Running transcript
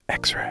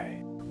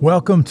X-Ray.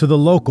 Welcome to The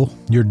Local,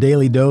 your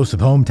daily dose of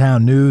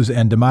hometown news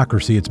and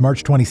democracy. It's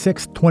March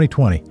 26th,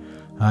 2020.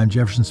 I'm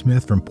Jefferson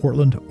Smith from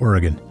Portland,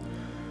 Oregon.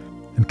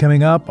 And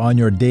coming up on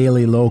your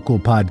Daily Local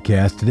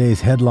podcast, today's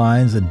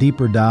headlines, a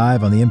deeper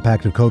dive on the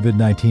impact of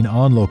COVID-19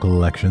 on local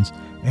elections,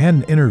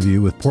 and an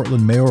interview with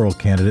Portland mayoral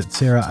candidate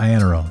Sarah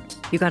Iannarone.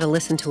 You got to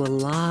listen to a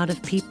lot of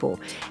people.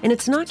 And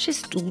it's not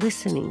just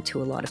listening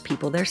to a lot of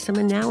people. There's some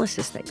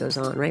analysis that goes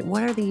on, right?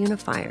 What are the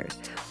unifiers?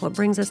 What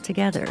brings us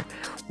together?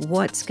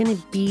 What's going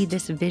to be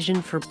this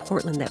vision for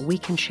Portland that we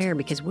can share?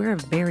 Because we're a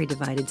very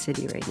divided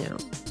city right now.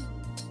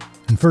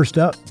 And first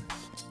up,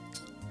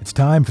 it's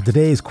time for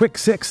today's Quick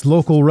Six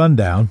local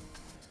rundown.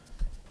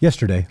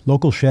 Yesterday,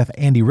 local chef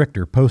Andy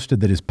Richter posted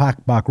that his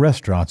Pakbak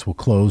restaurants will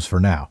close for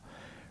now.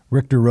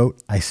 Richter wrote,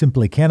 "I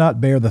simply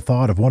cannot bear the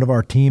thought of one of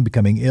our team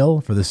becoming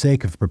ill for the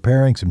sake of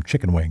preparing some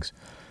chicken wings."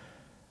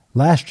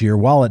 Last year,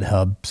 Wallet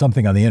Hub,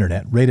 something on the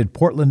internet, rated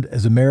Portland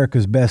as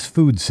America's best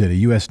food city.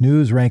 U.S.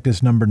 News ranked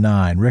us number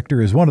 9.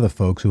 Richter is one of the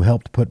folks who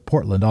helped put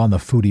Portland on the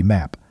foodie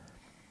map.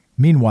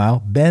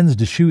 Meanwhile, Ben's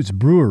Deschutes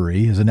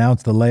Brewery has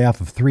announced the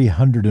layoff of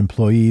 300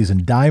 employees,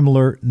 and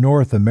Daimler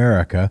North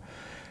America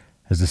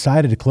has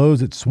decided to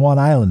close its Swan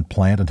Island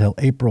plant until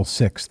April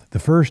 6th, the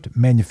first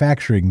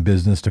manufacturing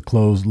business to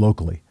close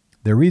locally.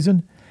 Their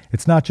reason?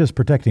 It's not just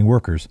protecting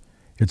workers.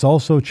 It's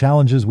also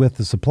challenges with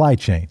the supply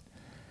chain.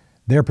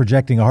 They're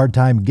projecting a hard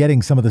time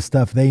getting some of the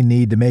stuff they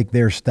need to make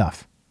their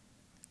stuff.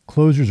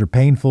 Closures are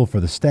painful for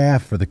the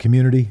staff, for the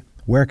community.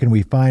 Where can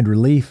we find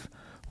relief?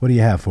 What do you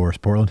have for us,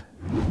 Portland?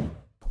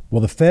 Well,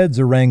 the feds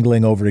are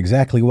wrangling over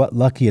exactly what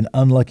lucky and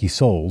unlucky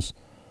souls,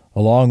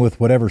 along with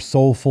whatever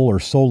soulful or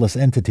soulless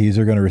entities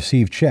are going to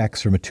receive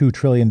checks from a $2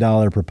 trillion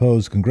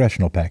proposed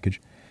congressional package.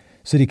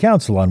 City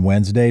Council on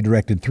Wednesday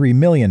directed $3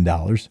 million,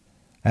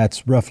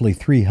 that's roughly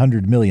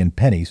 300 million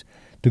pennies,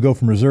 to go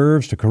from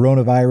reserves to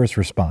coronavirus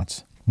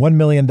response. $1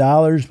 million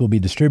will be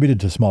distributed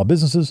to small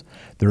businesses.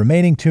 The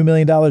remaining $2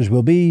 million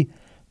will be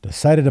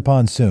decided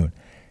upon soon.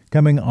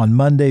 Coming on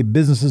Monday,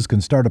 businesses can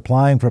start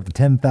applying for up to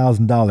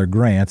 $10,000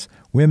 grants.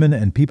 Women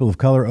and people of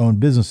color-owned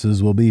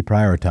businesses will be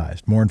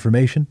prioritized. More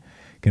information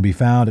can be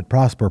found at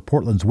Prosper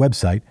Portland's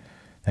website.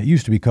 That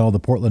used to be called the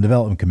Portland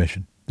Development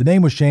Commission. The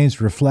name was changed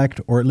to reflect,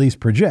 or at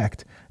least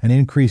project, an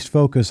increased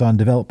focus on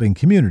developing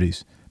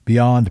communities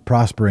beyond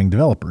prospering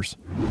developers.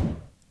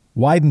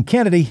 Wieden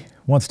Kennedy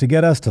wants to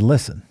get us to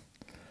listen.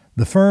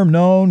 The firm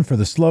known for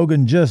the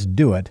slogan, "Just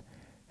Do It,"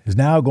 is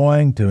now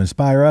going to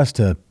inspire us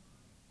to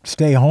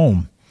stay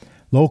home.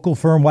 Local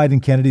firm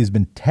Wieden Kennedy has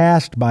been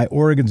tasked by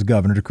Oregon's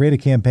governor to create a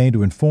campaign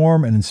to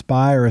inform and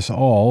inspire us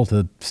all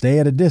to stay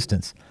at a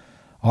distance.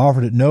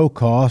 Offered at no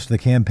cost, the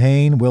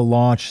campaign will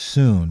launch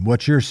soon.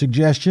 What's your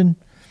suggestion?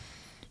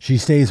 She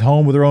stays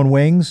home with her own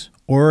wings.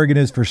 Oregon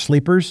is for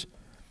sleepers.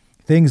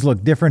 Things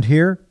look different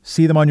here.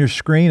 See them on your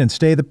screen and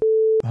stay the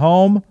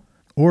home.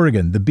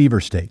 Oregon, the beaver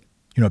state.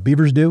 You know what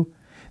beavers do?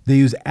 They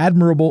use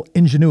admirable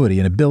ingenuity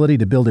and ability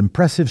to build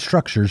impressive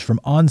structures from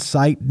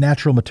on-site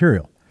natural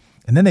material.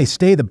 And then they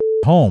stay the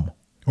home.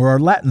 Or our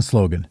Latin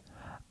slogan,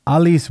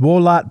 "Alis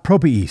volat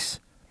propiis,"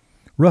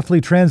 roughly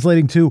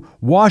translating to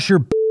 "wash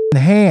your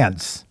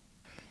hands."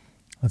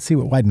 Let's see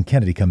what Wieden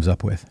Kennedy comes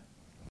up with.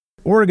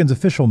 Oregon's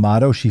official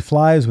motto, "She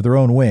flies with her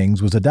own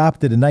wings," was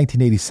adopted in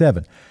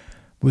 1987.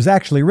 It was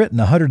actually written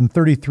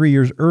 133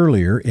 years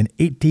earlier in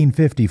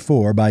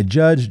 1854 by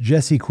Judge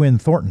Jesse Quinn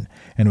Thornton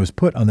and was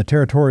put on the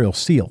territorial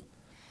seal.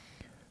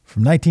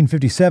 From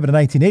 1957 to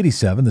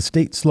 1987, the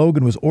state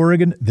slogan was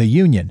 "Oregon, the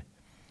Union."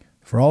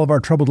 For all of our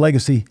troubled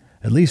legacy,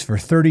 at least for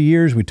 30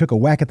 years, we took a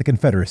whack at the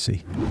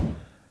Confederacy.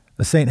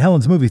 The St.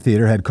 Helens movie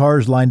theater had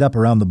cars lined up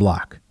around the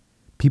block.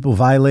 People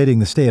violating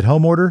the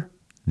stay-at-home order?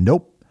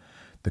 Nope.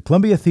 The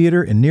Columbia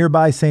Theater in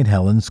nearby St.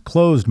 Helens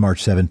closed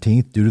March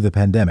 17th due to the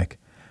pandemic,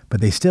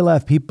 but they still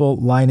have people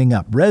lining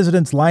up.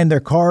 Residents lined their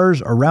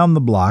cars around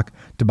the block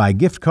to buy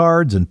gift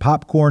cards and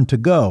popcorn to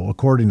go,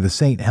 according to the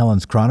St.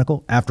 Helens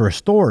Chronicle. After a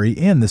story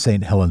in the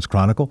St. Helens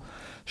Chronicle,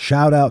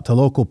 shout out to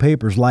local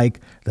papers like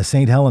the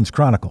St. Helens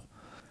Chronicle.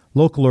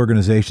 Local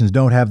organizations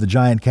don't have the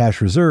giant cash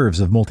reserves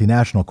of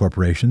multinational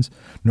corporations,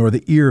 nor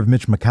the ear of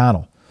Mitch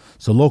McConnell.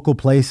 So local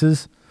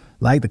places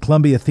like the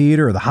Columbia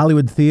Theater or the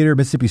Hollywood Theater,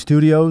 Mississippi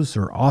Studios,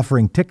 are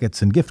offering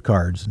tickets and gift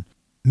cards.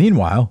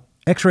 Meanwhile,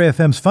 X-Ray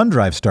FM's Fund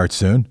Drive starts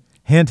soon.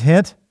 Hint,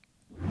 hint.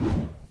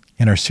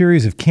 In our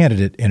series of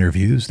candidate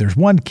interviews, there's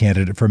one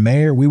candidate for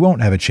mayor we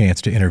won't have a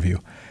chance to interview,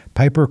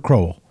 Piper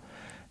Crowell.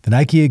 The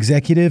Nike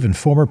executive and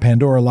former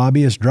Pandora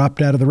lobbyist dropped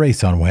out of the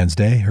race on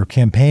Wednesday. Her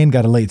campaign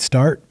got a late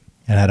start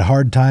and had a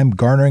hard time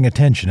garnering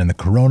attention in the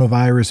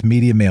coronavirus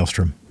media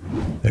maelstrom.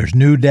 There's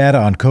new data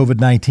on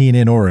COVID-19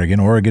 in Oregon.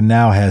 Oregon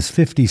now has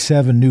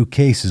 57 new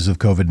cases of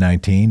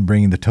COVID-19,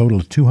 bringing the total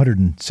to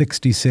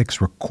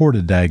 266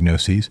 recorded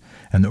diagnoses,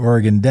 and the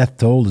Oregon death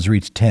toll has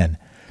reached 10.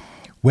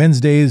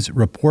 Wednesday's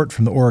report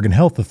from the Oregon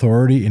Health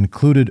Authority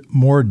included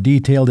more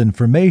detailed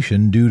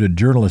information due to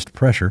journalist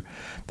pressure.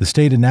 The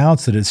state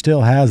announced that it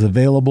still has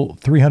available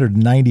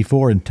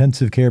 394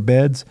 intensive care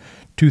beds,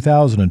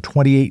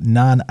 2,028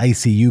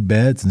 non-ICU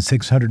beds, and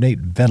 608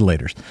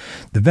 ventilators.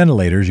 The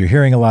ventilators, you're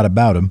hearing a lot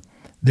about them.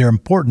 They're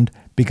important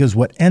because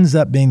what ends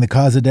up being the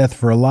cause of death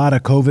for a lot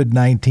of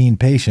COVID-19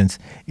 patients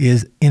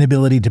is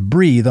inability to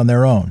breathe on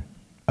their own.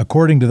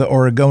 According to the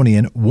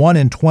Oregonian, 1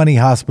 in 20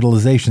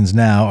 hospitalizations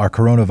now are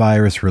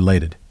coronavirus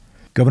related.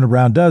 Governor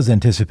Brown does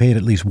anticipate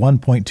at least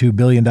 $1.2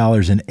 billion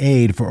in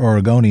aid for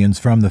Oregonians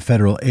from the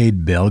federal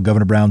aid bill.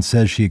 Governor Brown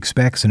says she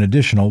expects an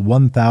additional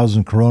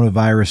 1,000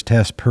 coronavirus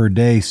tests per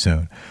day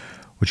soon,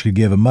 which could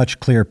give a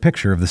much clearer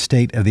picture of the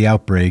state of the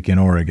outbreak in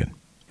Oregon.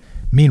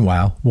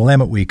 Meanwhile,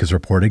 Willamette Week is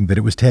reporting that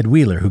it was Ted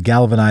Wheeler who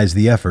galvanized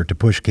the effort to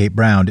push Kate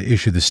Brown to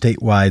issue the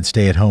statewide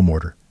stay-at-home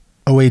order.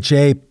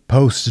 OHA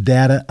posts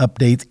data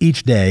updates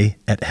each day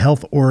at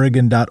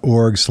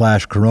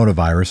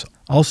healthoregon.org/coronavirus.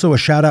 Also, a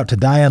shout out to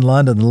Diane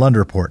Lund and the Lund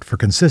Report for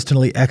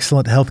consistently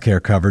excellent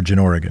healthcare coverage in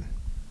Oregon.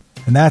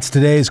 And that's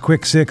today's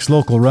Quick Six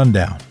Local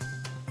Rundown.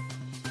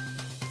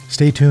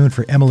 Stay tuned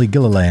for Emily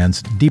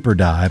Gilliland's deeper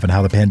dive on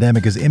how the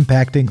pandemic is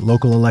impacting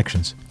local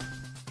elections.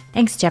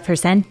 Thanks,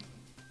 Jefferson.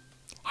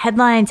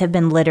 Headlines have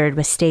been littered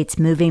with states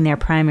moving their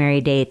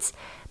primary dates,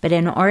 but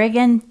in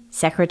Oregon,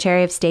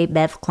 Secretary of State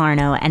Bev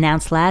Clarno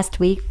announced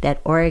last week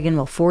that Oregon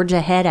will forge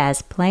ahead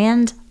as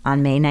planned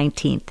on May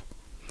 19th.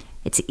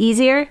 It's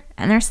easier,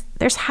 and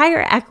there's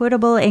higher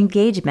equitable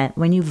engagement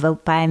when you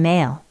vote by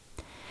mail.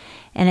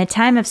 In a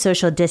time of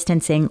social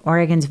distancing,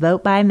 Oregon's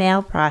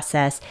vote-by-mail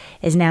process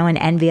is now an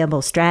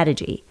enviable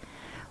strategy.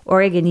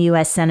 Oregon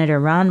U.S. Senator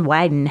Ron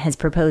Wyden has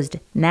proposed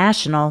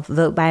national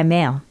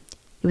vote-by-mail.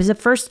 He was the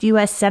first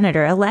U.S.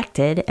 Senator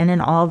elected in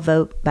an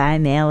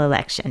all-vote-by-mail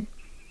election.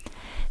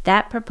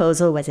 That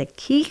proposal was a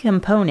key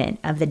component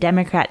of the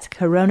Democrats'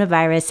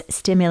 coronavirus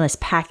stimulus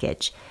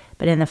package,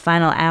 but in the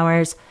final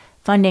hours,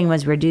 funding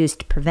was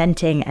reduced,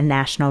 preventing a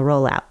national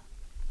rollout.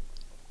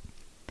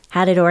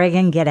 How did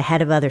Oregon get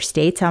ahead of other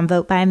states on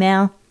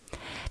vote-by-mail?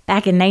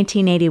 Back in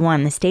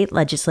 1981, the state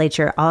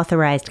legislature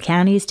authorized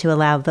counties to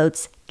allow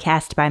votes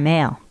cast by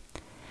mail.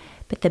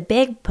 But the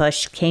big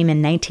push came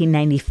in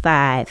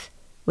 1995,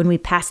 when we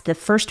passed the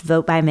first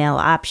vote-by-mail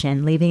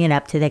option, leaving it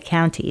up to the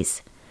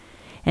counties.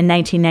 In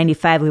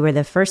 1995, we were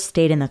the first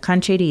state in the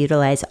country to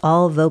utilize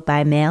all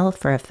vote-by-mail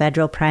for a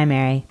federal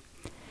primary.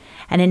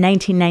 And in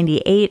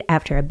 1998,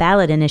 after a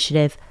ballot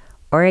initiative,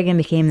 Oregon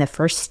became the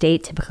first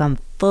state to become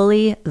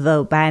fully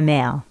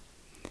vote-by-mail.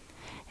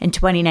 In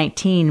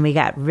 2019, we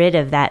got rid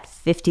of that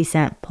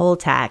 50-cent poll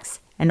tax,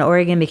 and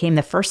Oregon became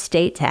the first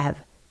state to have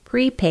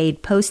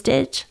prepaid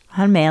postage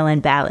on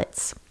mail-in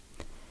ballots.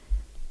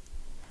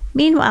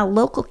 Meanwhile,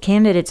 local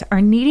candidates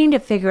are needing to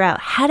figure out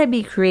how to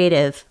be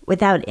creative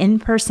without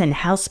in-person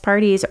house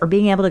parties or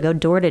being able to go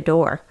door to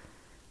door.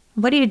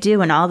 What do you do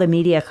when all the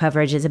media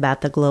coverage is about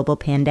the global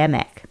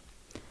pandemic?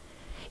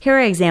 Here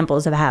are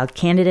examples of how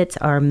candidates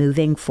are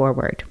moving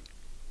forward.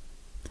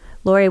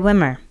 Lori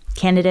Wimmer,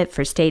 candidate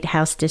for State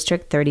House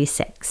District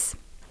 36.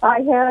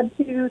 I had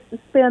to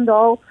suspend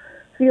all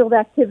field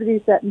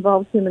activities that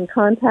involved human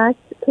contact,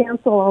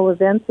 cancel all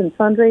events and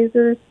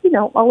fundraisers,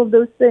 all of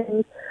those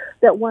things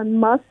that one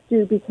must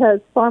do, because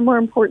far more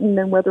important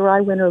than whether I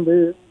win or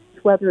lose,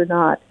 whether or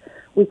not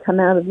we come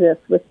out of this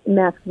with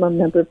maximum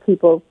number of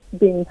people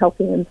being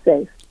healthy and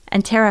safe.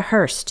 And Tara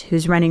Hurst,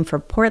 who's running for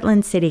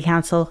Portland City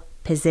Council,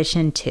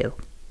 Position 2.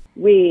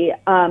 We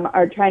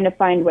are trying to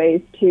find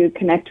ways to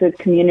connect with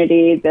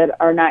community that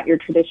are not your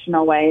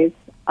traditional ways,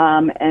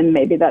 and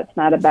maybe that's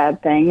not a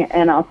bad thing.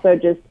 And also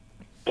just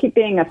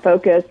keeping a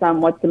focus on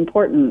what's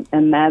important,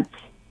 and that's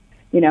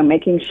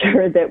making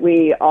sure that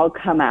we all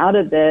come out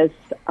of this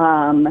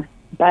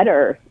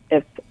better,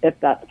 if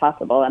that's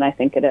possible, and I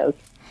think it is.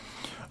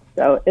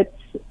 So it's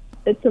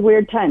a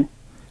weird time.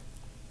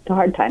 It's a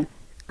hard time.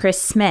 Chris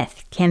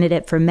Smith,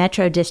 candidate for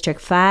Metro District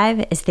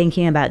 5, is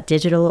thinking about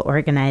digital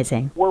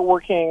organizing. We're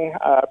working,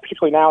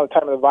 particularly now at the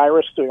time of the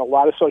virus, doing a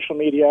lot of social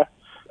media,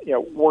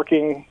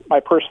 working my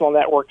personal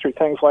network through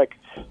things like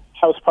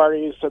house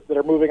parties that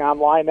are moving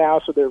online now,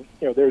 so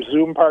they're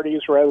Zoom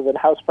parties rather than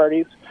house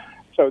parties.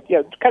 So,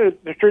 kind of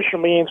the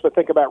traditional means, but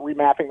think about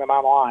remapping them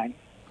online.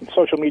 And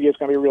social media is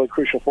going to be really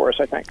crucial for us,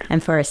 I think.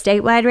 And for a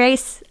statewide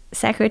race,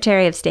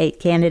 Secretary of State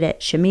candidate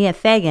Shemia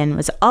Fagan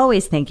was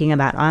always thinking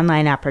about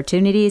online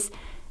opportunities,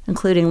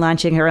 including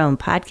launching her own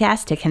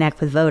podcast to connect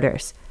with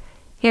voters.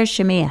 Here's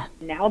Shemia.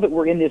 Now that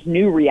we're in this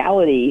new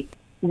reality,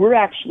 we're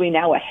actually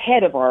now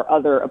ahead of our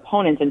other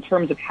opponents in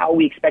terms of how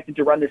we expected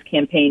to run this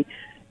campaign.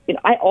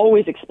 I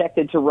always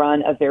expected to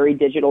run a very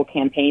digital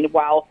campaign,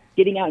 while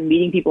getting out and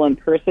meeting people in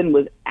person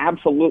was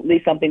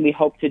absolutely something we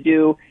hoped to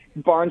do.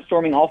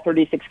 Barnstorming all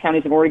 36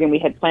 counties in Oregon. We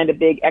had planned a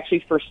big,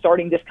 actually for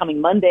starting this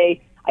coming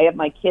Monday, I have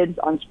my kids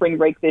on spring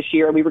break this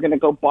year. We were going to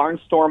go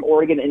barnstorm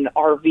Oregon in an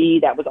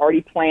RV. That was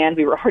already planned.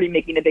 We were already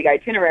making a big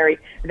itinerary.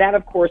 That,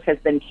 of course, has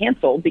been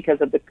canceled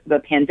because of the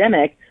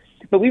pandemic.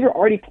 But we were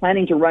already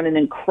planning to run an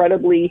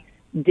incredibly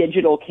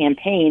digital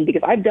campaign,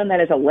 because I've done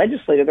that as a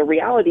legislator. The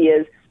reality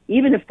is,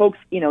 even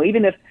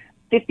if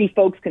 50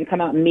 folks can come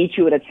out and meet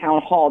you at a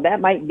town hall,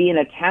 that might be in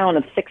a town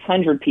of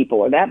 600 people,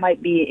 or that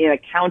might be in a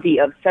county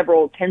of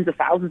several tens of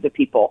thousands of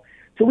people.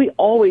 So we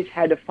always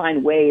had to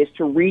find ways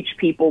to reach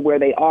people where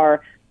they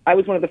are. I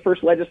was one of the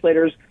first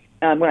legislators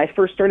when I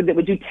first started that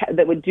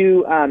would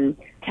do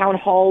town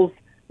halls.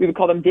 We would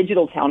call them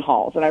digital town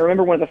halls. And I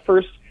remember one of the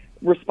first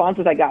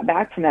responses I got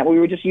back from that, we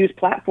would just use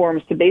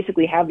platforms to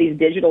basically have these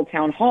digital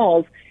town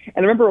halls. And I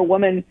remember a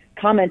woman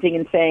commenting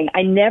and saying,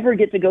 I never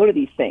get to go to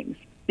these things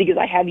because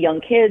I have young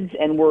kids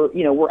and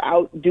we're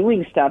out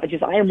doing stuff. It's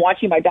just, I am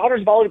watching my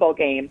daughter's volleyball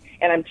game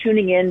and I'm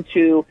tuning in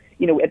to,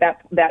 at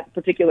that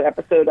particular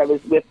episode, I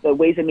was with the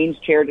Ways and Means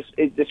chair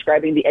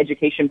describing the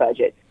education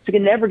budget. So you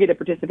can never get to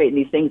participate in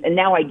these things. And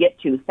now I get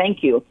to.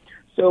 Thank you.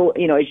 So,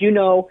 as you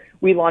know,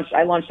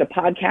 I launched a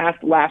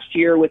podcast last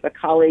year with a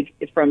colleague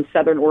from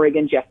Southern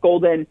Oregon, Jeff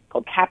Golden,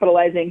 called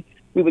Capitalizing.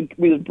 We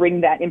would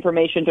bring that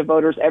information to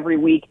voters every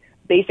week,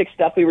 basic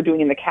stuff we were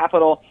doing in the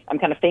Capitol. I'm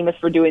kind of famous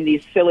for doing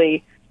these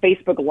silly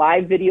Facebook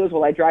Live videos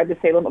while I drive to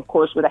Salem, of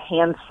course, with a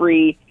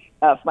hands-free,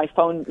 my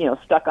phone,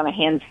 stuck on a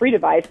hands-free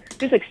device,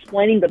 just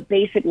explaining the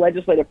basic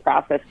legislative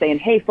process, saying,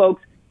 hey,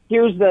 folks,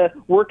 here's the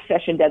work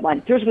session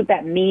deadline. Here's what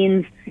that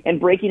means, and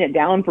breaking it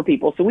down for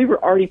people. So we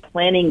were already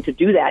planning to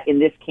do that in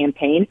this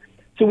campaign.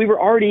 So we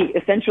were already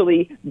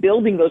essentially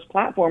building those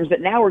platforms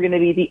that now are going to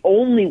be the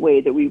only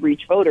way that we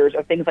reach voters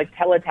are things like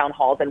teletown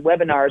halls and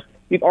webinars.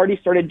 We've already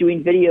started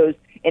doing videos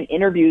and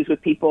interviews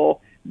with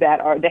people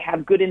that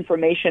have good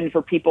information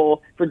for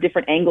people for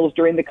different angles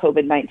during the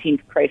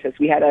COVID-19 crisis.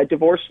 We had a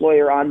divorce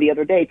lawyer on the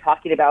other day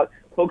talking about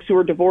folks who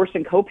are divorced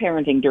and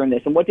co-parenting during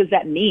this, and what does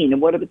that mean,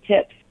 and what are the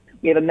tips?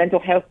 We have a mental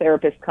health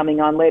therapist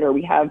coming on later.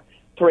 We have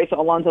Teresa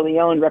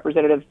Alonso-Leon,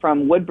 representative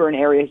from Woodburn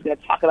area, who's going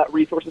to talk about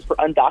resources for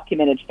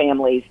undocumented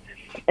families.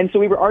 And so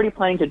we were already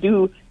planning to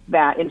do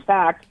that. In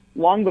fact,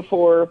 long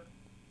before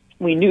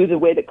we knew the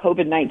way that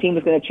COVID-19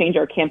 was going to change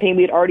our campaign,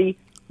 we had already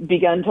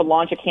begun to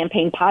launch a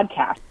campaign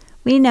podcast.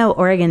 We know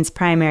Oregon's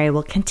primary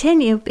will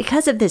continue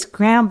because of this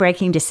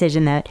groundbreaking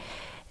decision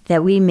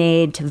that we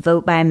made to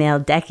vote by mail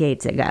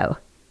decades ago.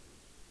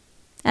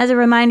 As a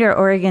reminder,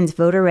 Oregon's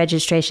voter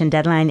registration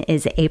deadline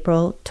is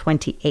April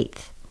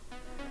 28th.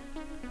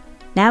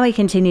 Now we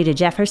continue to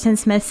Jefferson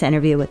Smith's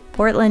interview with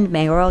Portland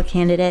mayoral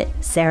candidate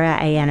Sarah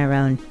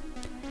Iannarone.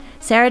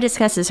 Sarah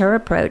discusses her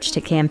approach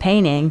to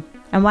campaigning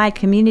and why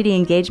community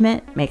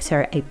engagement makes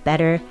her a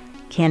better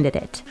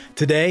candidate.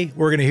 Today,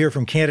 we're going to hear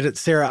from candidate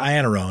Sarah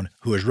Iannarone,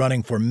 who is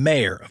running for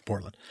mayor of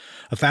Portland,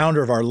 a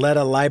founder of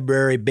Arletta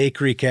Library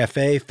Bakery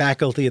Cafe,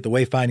 faculty at the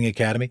Wayfinding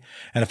Academy,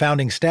 and a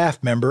founding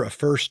staff member of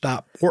First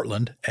Stop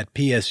Portland at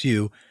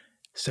PSU.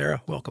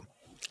 Sarah, welcome.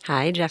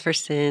 Hi,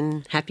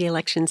 Jefferson. Happy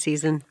election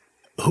season.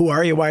 Who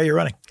are you? Why are you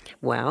running?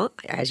 Well,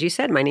 as you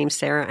said, my name's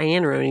Sarah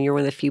Iannarone, and you're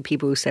one of the few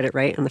people who said it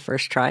right on the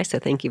first try, so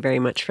thank you very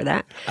much for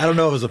that. I don't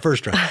know if it was the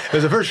first try. It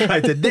was the first try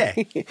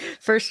today.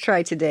 First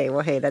try today.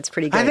 Well, hey, that's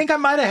pretty good. I think I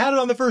might have had it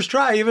on the first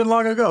try even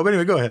long ago. But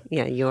anyway, go ahead.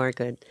 Yeah, you are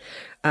good.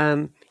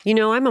 I'm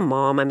a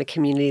mom. I'm a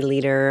community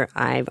leader.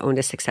 I've owned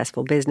a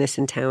successful business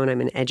in town.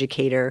 I'm an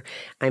educator.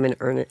 I'm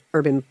an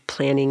urban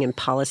planning and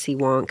policy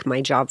wonk.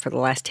 My job for the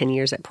last 10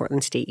 years at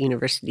Portland State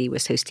University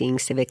was hosting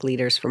civic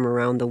leaders from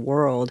around the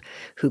world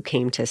who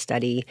came to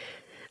study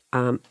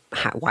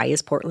why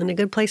is Portland a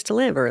good place to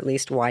live, or at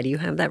least why do you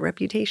have that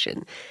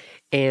reputation?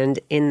 And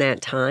in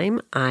that time,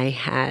 I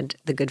had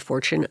the good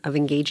fortune of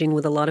engaging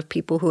with a lot of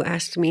people who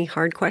asked me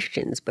hard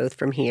questions, both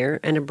from here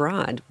and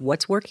abroad.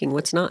 What's working?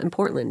 What's not in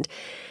Portland?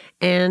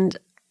 And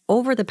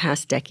over the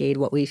past decade,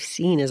 what we've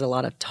seen is a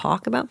lot of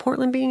talk about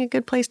Portland being a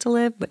good place to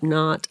live, but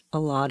not a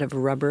lot of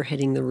rubber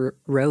hitting the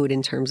road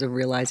in terms of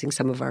realizing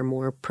some of our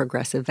more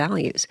progressive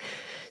values.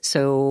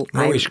 So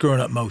where are we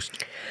screwing up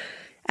most?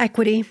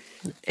 Equity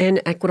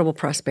and equitable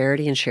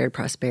prosperity and shared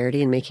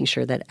prosperity, and making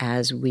sure that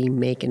as we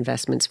make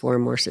investments for a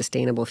more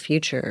sustainable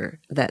future,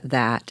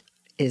 that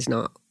is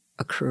not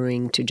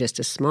accruing to just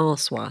a small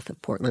swath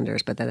of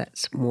Portlanders, but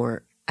that's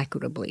more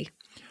equitably.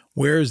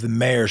 Where is the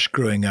mayor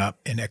screwing up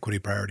in equity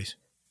priorities?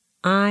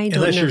 I don't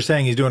Unless know. you're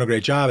saying he's doing a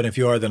great job, and if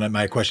you are, then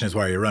my question is,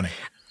 why are you running?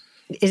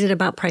 Is it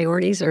about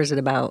priorities or is it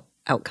about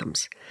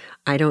outcomes?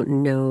 I don't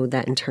know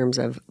that in terms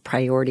of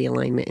priority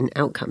alignment and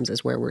outcomes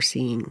is where we're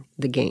seeing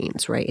the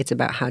gains, right? It's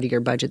about how do your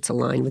budgets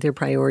align with your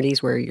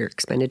priorities, where are your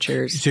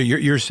expenditures. So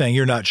you're saying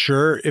you're not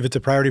sure if it's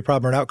a priority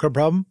problem or an outcome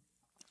problem?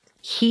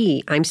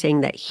 I'm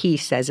saying that he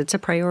says it's a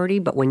priority,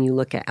 but when you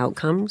look at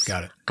outcomes,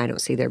 Got it. I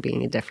don't see there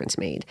being a difference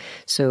made.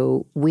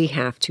 So we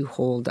have to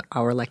hold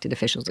our elected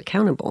officials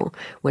accountable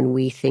when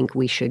we think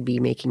we should be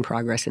making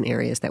progress in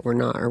areas that we're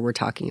not, or we're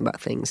talking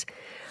about things,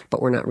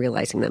 but we're not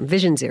realizing them.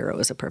 Vision Zero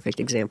is a perfect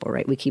example,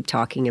 right? We keep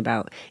talking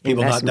about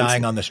People not investments.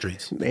 dying on the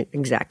streets.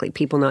 Exactly.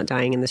 People not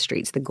dying in the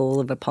streets. The goal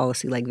of a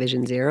policy like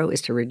Vision Zero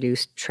is to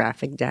reduce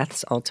traffic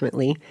deaths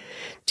ultimately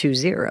to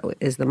zero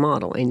is the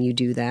model. And you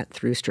do that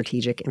through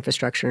strategic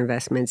infrastructure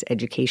investments,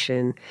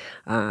 education,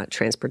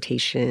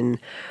 transportation,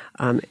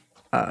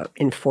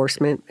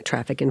 enforcement,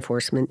 traffic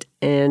enforcement.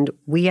 And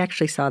we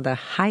actually saw the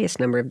highest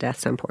number of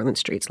deaths on Portland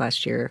streets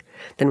last year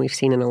than we've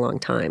seen in a long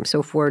time. So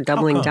if we're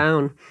doubling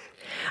down,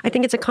 I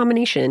think it's a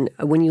combination.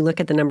 When you look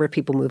at the number of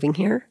people moving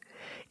here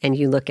and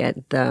you look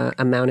at the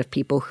amount of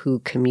people who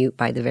commute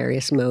by the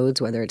various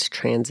modes, whether it's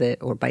transit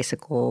or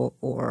bicycle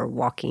or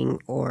walking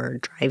or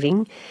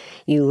driving,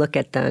 you look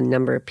at the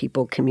number of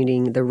people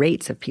commuting, the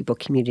rates of people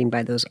commuting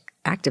by those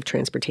active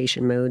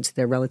transportation modes,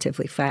 they're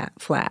relatively flat.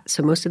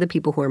 So most of the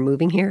people who are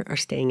moving here are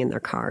staying in their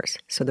cars.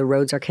 So the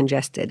roads are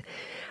congested.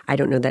 I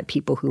don't know that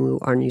people who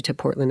are new to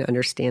Portland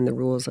understand the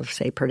rules of,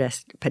 say,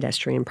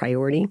 pedestrian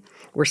priority.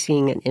 We're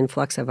seeing an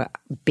influx of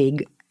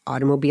big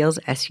automobiles,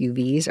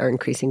 SUVs, are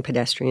increasing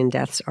pedestrian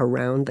deaths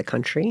around the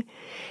country,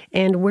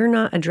 and we're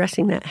not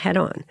addressing that head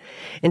on.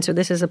 And so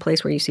this is a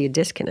place where you see a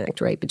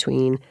disconnect, right,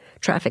 between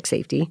traffic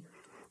safety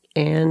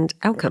and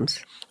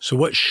outcomes. So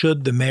what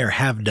should the mayor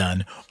have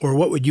done, or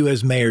what would you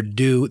as mayor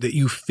do that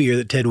you fear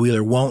that Ted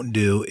Wheeler won't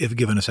do if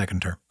given a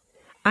second term?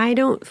 I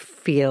don't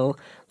feel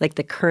like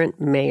the current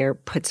mayor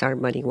puts our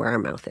money where our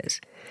mouth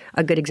is.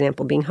 A good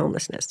example being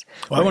homelessness.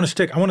 Well, I want to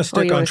stick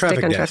on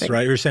traffic deaths,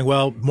 right? You're saying,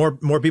 well,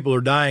 more people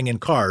are dying in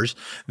cars.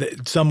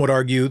 Some would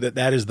argue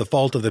that is the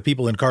fault of the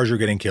people in cars who are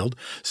getting killed.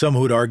 Some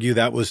would argue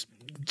that was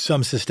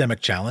some systemic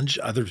challenge.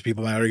 Other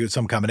people might argue it's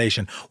some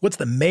combination. What's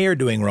the mayor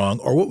doing wrong,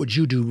 or what would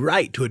you do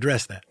right to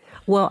address that?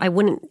 Well, I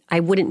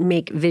wouldn't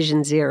make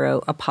Vision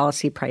Zero a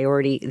policy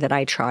priority that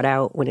I trot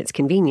out when it's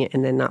convenient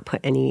and then not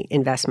put any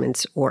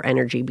investments or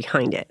energy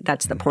behind it.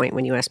 That's the point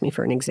when you ask me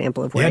for an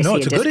example of where I see a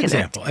disconnect. Yeah, no, it's a good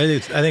example.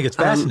 I think it's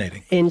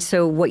fascinating. And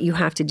so what you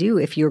have to do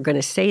if you're going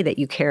to say that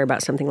you care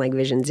about something like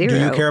Vision Zero. Do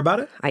you care about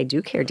it? I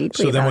do care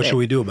deeply about it. So then what should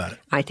we do about it?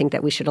 I think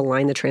that we should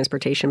align the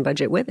transportation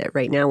budget with it.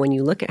 Right now, when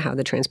you look at how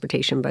the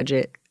transportation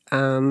budget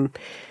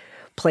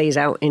plays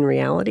out in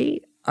reality,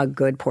 a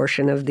good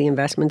portion of the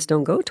investments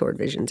don't go toward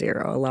Vision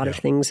Zero. A lot of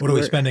things. What are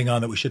we spending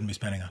on that we shouldn't be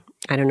spending on?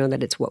 I don't know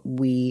that it's what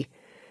we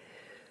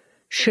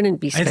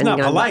shouldn't be spending on.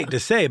 It's not polite to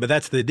say, but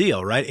that's the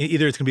deal, right?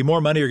 Either it's going to be more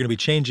money or you're going to be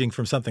changing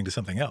from something to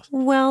something else.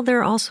 Well, there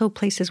are also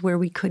places where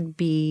we could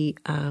be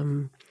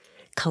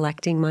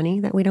collecting money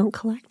that we don't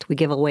collect. We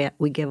give away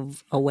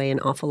an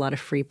awful lot of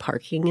free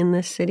parking in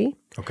this city.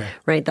 Okay.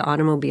 Right? The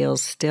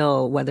automobiles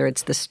still, whether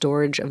it's the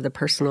storage of the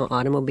personal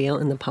automobile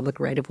in the public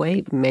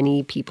right-of-way,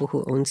 many people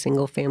who own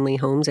single-family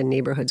homes in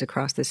neighborhoods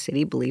across the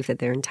city believe that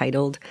they're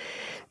entitled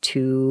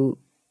to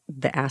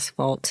the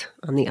asphalt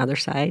on the other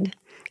side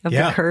of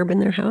the curb in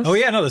their house. Oh,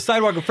 yeah. No, the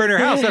sidewalk in front of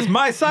your house, that's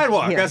my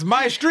sidewalk. Yeah. That's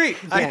my street.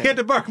 I get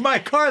to park my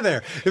car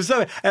there.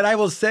 And I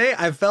will say,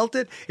 I felt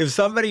it. If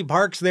somebody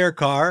parks their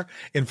car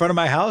in front of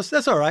my house,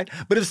 that's all right.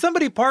 But if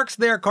somebody parks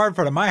their car in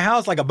front of my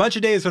house like a bunch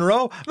of days in a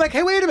row, I'm like,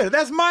 hey, wait a minute.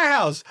 That's my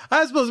house.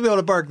 I'm supposed to be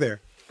able to park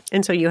there.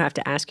 And so you have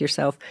to ask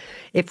yourself,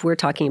 if we're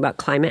talking about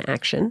climate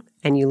action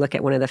and you look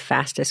at one of the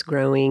fastest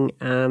growing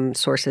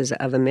sources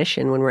of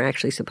emission when we're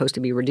actually supposed to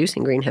be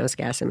reducing greenhouse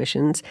gas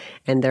emissions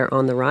and they're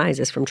on the rise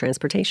is from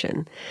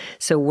transportation.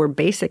 So we're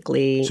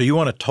basically. So you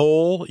want a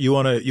toll? You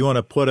want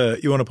to put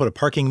a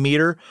parking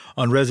meter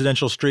on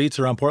residential streets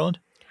around Portland?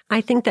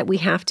 I think that we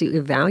have to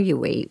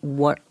evaluate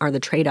what are the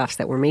trade-offs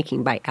that we're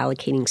making by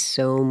allocating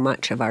so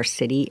much of our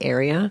city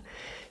area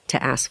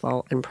to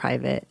asphalt and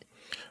private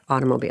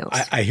automobiles.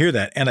 I hear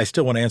that, and I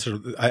still want to answer.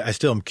 I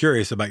still am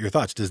curious about your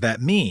thoughts. Does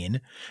that mean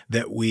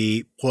that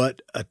we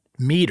put a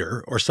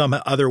meter or some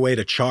other way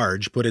to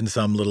charge, put in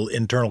some little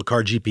internal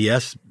car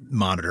GPS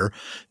monitor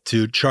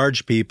to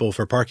charge people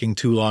for parking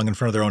too long in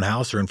front of their own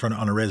house or in front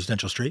on a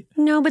residential street?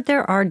 No, but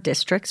there are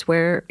districts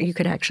where you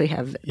could actually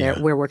have,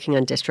 we're working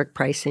on district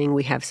pricing.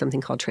 We have something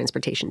called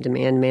transportation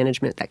demand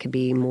management that could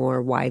be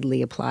more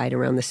widely applied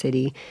around the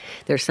city.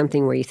 There's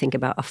something where you think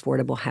about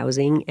affordable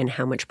housing and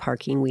how much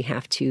parking we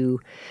have to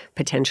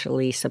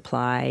potentially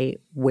supply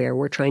where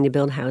we're trying to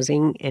build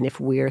housing. And if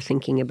we're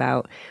thinking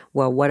about,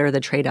 well, what are the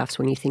trade-offs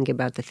when you think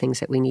about the things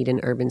that we need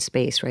in urban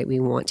space, right? We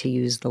want to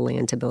use the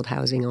land to build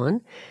housing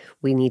on.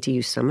 We need to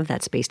use some of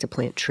that space to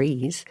plant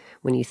trees.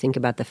 When you think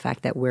about the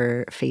fact that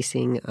we're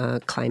facing a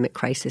climate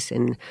crisis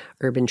and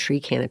urban tree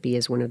canopy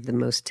is one of the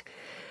most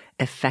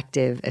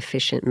effective,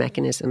 efficient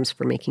mechanisms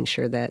for making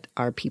sure that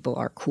our people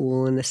are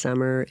cool in the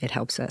summer. It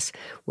helps us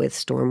with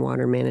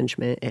stormwater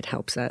management. It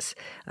helps us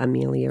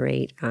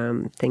ameliorate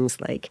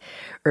things like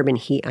urban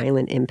heat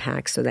island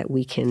impacts so that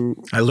we can—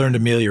 I learned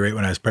ameliorate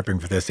when I was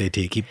prepping for the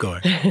SAT. Keep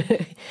going.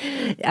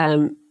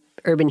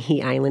 Urban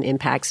heat island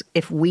impacts.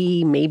 If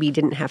we maybe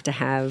didn't have to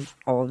have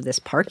all of this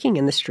parking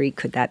in the street,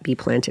 could that be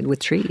planted with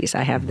trees?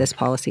 I have this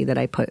policy that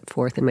I put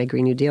forth in my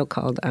Green New Deal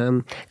called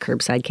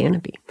curbside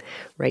canopy,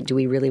 right? Do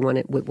we really want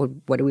to,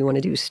 what do we want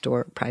to do?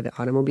 Store private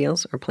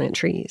automobiles or plant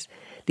trees?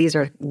 These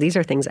are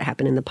things that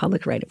happen in the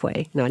public right of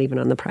way, not even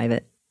on the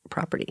private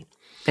property.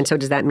 And so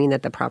does that mean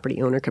that the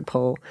property owner could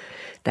pull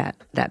that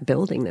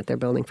building that they're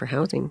building for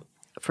housing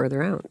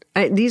further out?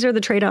 These are the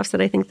trade-offs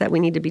that I think that we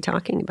need to be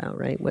talking about,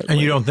 right? And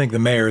you don't think the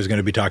mayor is going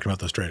to be talking about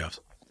those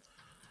trade-offs?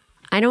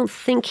 I don't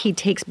think he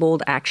takes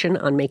bold action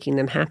on making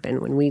them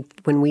happen.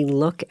 When we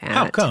look at—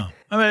 How come?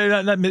 I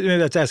mean, maybe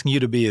that's asking you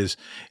to be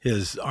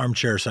his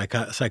armchair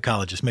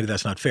psychologist. Maybe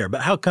that's not fair.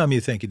 But how come you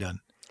think he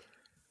doesn't?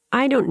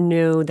 I don't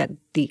know that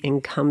the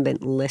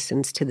incumbent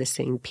listens to the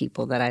same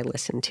people that I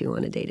listen to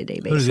on a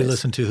day-to-day basis. Who does he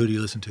listen to? Who do you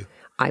listen to?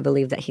 I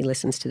believe that he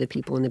listens to the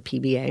people in the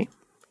PBA.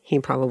 He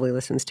probably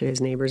listens to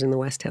his neighbors in the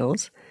West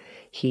Hills.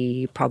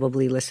 He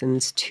probably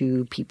listens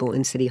to people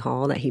in City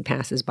Hall that he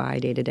passes by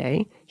day to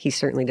day. He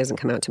certainly doesn't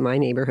come out to my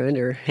neighborhood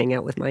or hang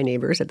out with my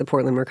neighbors at the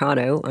Portland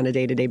Mercado on a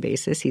day-to-day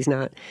basis. He's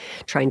not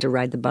trying to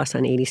ride the bus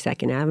on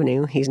 82nd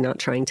Avenue. He's not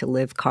trying to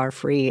live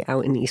car-free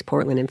out in East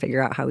Portland and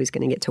figure out how he's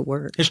going to get to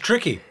work. It's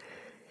tricky.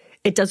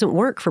 It doesn't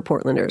work for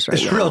Portlanders right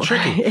now. It's real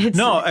tricky.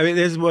 No, I mean,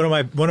 this is one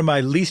of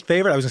my least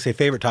favorite, I was going to say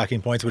favorite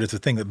talking points, but it's the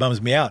thing that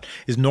bums me out,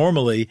 is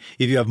normally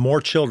if you have more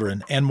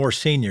children and more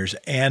seniors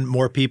and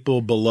more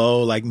people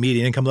below like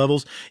median income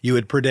levels, you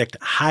would predict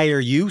higher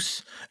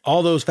use.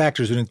 All those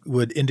factors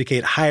would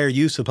indicate higher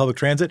use of public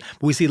transit.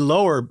 But we see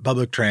lower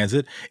public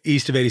transit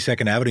east of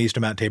 82nd Avenue, east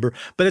of Mount Tabor.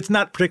 But it's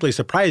not particularly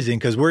surprising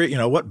because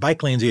what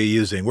bike lanes are you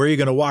using? Where are you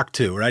going to walk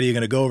to, right? Are you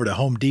going to go over to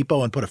Home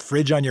Depot and put a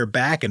fridge on your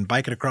back and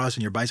bike it across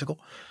in your bicycle?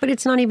 But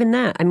it's not even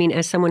that. I mean,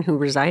 as someone who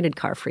resided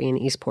car-free in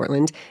East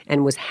Portland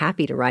and was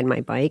happy to ride my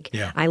bike,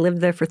 I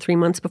lived there for 3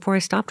 months before I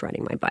stopped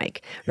riding my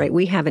bike, right?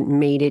 We haven't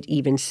made it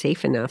even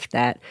safe enough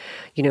that,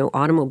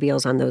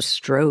 automobiles on those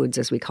stroads,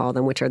 as we call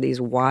them, which are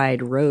these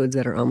wide roads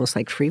that are almost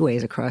like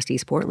freeways across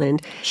East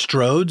Portland.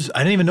 Stroads? I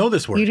didn't even know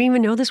this word. You didn't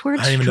even know this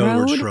word? I didn't even know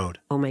the word strode.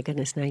 Oh my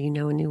goodness, now you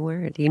know a new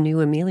word. You knew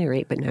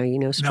ameliorate, but now you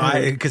know strode.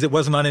 No, because it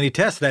wasn't on any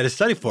test that I had to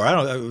study for.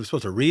 I was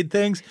supposed to read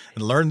things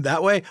and learn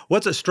that way.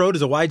 What's a strode?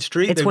 Is a wide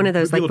street? It's one of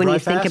those, like when you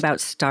think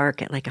about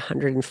Stark at like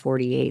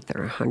 148th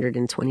or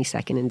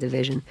 122nd in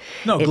Division.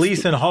 No,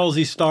 Gleason,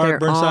 Halsey, Stark,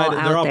 Burnside,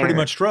 they're all pretty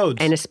much stroads.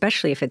 And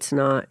especially if it's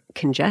not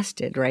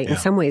congested, right? In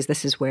some ways,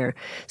 this is where,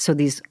 so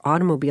these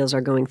automobiles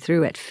are going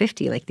through at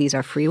 50, like these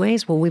are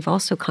freeways. Well, we've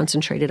also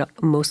concentrated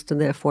most of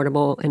the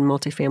affordable and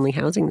multifamily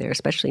housing there,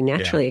 especially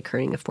naturally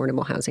occurring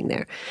affordable housing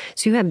there.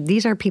 So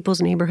these are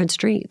people's neighborhood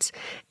streets.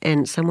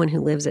 And someone who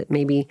lives at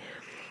maybe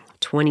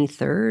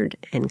 23rd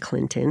and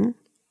Clinton,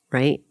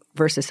 right?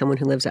 Versus someone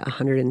who lives at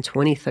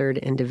 123rd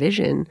and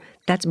Division,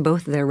 that's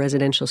both their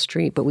residential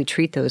street, but we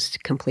treat those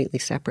completely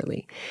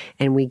separately.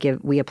 And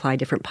we apply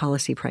different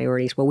policy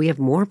priorities. Well, we have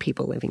more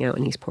people living out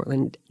in East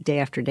Portland day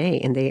after day,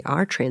 and they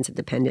are transit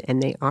dependent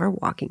and they are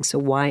walking. So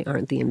why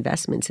aren't the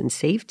investments in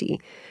safety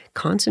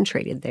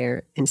concentrated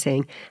there and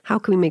saying, how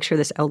can we make sure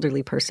this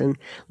elderly person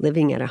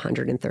living at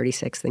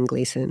 136th and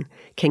Gleason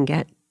can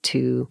get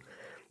to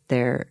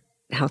their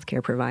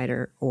healthcare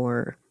provider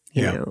or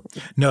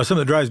No, something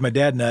that drives my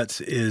dad nuts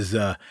is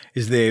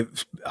they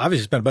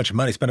obviously spent a bunch of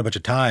money, spent a bunch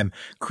of time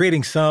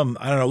creating some,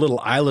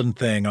 little island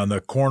thing on the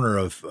corner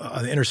of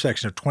on the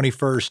intersection of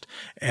 21st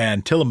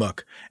and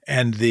Tillamook,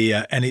 and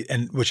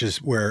which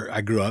is where I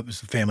grew up,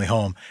 it's the family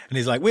home. And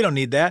he's like, we don't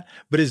need that,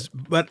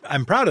 but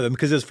I'm proud of him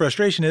because his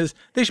frustration is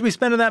they should be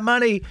spending that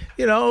money,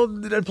 at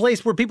a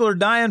place where people are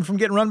dying from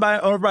getting run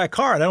over by a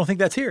car, and I don't think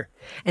that's here.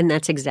 And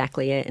that's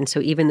exactly it. And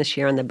so even this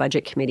year on the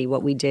budget committee,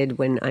 what we did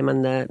when I'm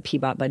on the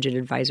PBOT Budget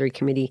Advisory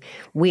Committee,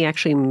 we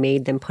actually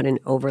made them put an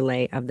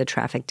overlay of the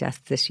traffic deaths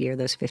this year,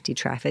 those 50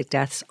 traffic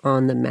deaths,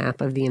 on the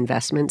map of the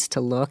investments to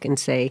look and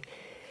say,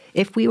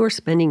 if we were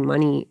spending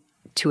money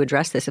to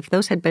address this, if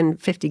those had been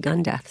 50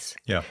 gun deaths,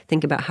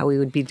 think about how we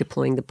would be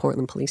deploying the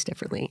Portland police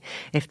differently.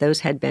 If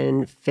those had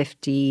been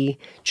 50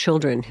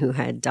 children who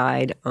had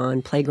died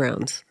on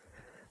playgrounds,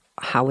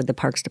 how would the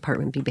Parks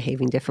Department be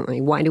behaving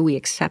differently? Why do we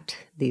accept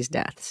these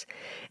deaths?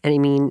 And I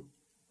mean,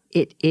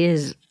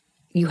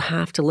 you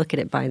have to look at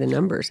it by the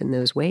numbers in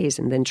those ways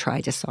and then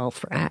try to solve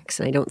for X.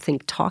 And I don't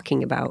think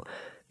talking about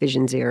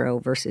Vision Zero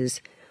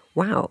versus,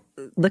 wow,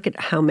 look at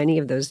how many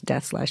of those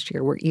deaths last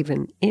year were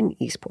even in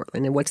East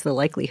Portland, and what's the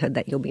likelihood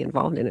that you'll be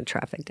involved in a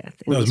traffic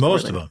death in East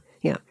most Portland? of them.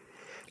 Yeah.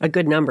 A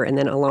good number, and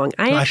then along.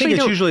 I think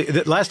it's usually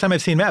the last time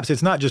I've seen maps.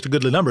 It's not just a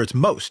good number; it's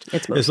most.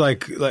 It's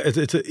like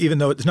it's even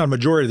though it's not a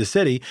majority of the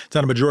city, it's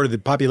not a majority of the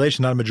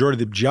population, not a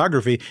majority of the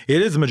geography.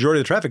 It is a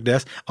majority of the traffic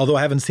deaths. Although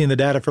I haven't seen the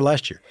data for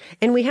last year.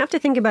 And we have to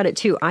think about it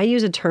too. I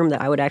use a term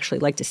that I would actually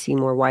like to see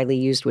more widely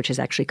used, which is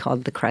actually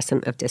called the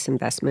crescent of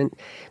disinvestment,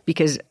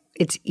 because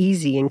it's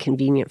easy and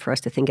convenient for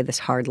us to think of this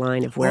hard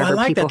line of wherever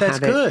people have it. That's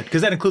good,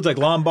 because that includes like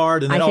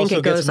Lombard, and then also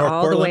it goes gets North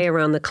all Portland. The way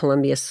around the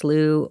Columbia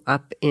Slough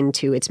up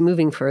into, it's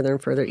moving further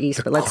and further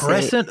east. But let's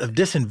crescent of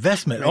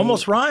disinvestment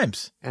almost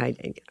rhymes.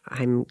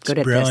 I'm good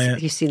at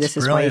this. You see, this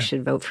is why you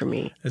should vote for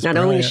me. Not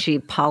only is she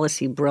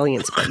policy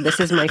brilliance, but this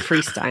is my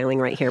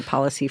freestyling right here,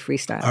 policy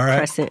freestyle,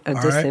 crescent of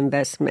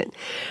disinvestment.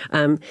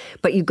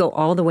 But you go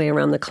all the way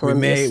around the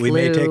Columbia Slough. We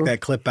may take that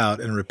clip out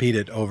and repeat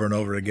it over and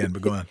over again,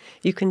 but go on.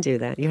 You can do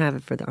that. You have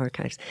it for the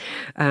archives.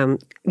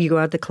 You go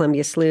out the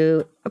Columbia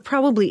Slough,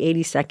 probably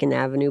 82nd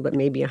Avenue, but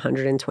maybe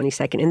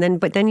 122nd.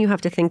 But then you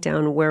have to think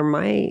down where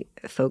my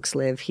folks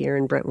live here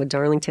in Brentwood,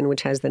 Darlington,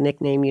 which has the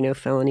nickname,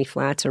 Felony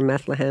Flats or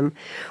Bethlehem,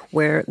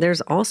 where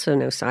there's also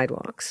no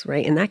sidewalks,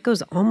 right? And that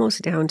goes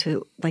almost down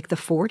to like the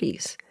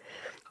 40s.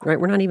 Right,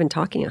 we're not even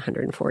talking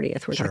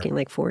 140th. We're talking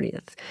like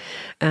 40th.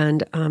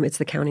 And it's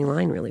the county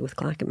line, really, with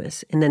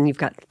Clackamas. And then you've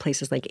got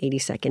places like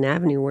 82nd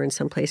Avenue, where in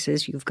some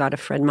places you've got a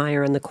Fred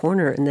Meyer on the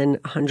corner, and then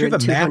 100, do you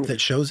have a map that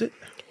shows it?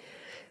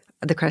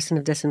 The crescent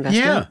of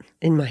disinvestment?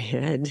 In my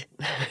head.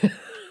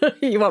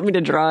 You want me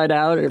to draw it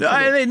out?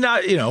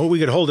 Or we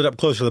could hold it up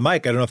close to the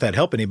mic. I don't know if that'd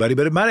help anybody,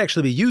 but it might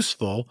actually be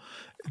useful.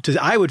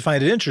 I would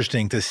find it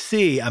interesting to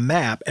see a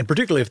map, and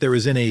particularly if there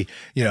was any,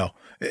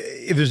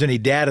 if there's any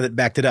data that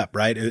backed it up,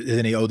 right?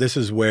 This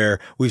is where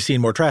we've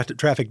seen more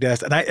traffic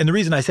deaths. And the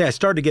reason I say I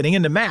started getting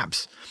into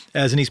maps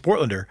as an East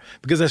Portlander,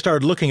 because I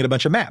started looking at a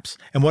bunch of maps.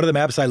 And one of the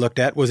maps I looked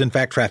at was, in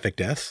fact, traffic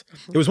deaths.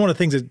 It was one of the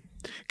things that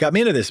got me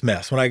into this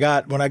mess. When I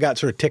got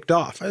sort of ticked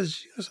off, I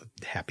was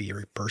a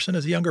happier person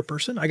as a younger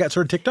person. I got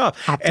sort of ticked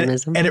off.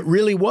 Optimism. And it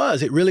really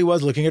was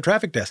looking at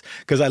traffic deaths,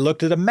 because I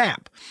looked at a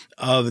map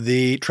of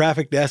the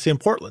traffic deaths in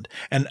Portland.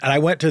 And I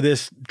went to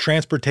this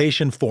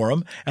transportation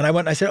forum, and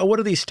I said, what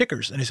are these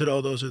stickers? And he said,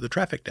 those are the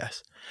traffic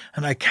deaths.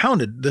 And I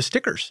counted the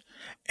stickers.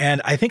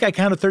 And I think I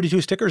counted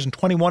 32 stickers, and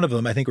 21 of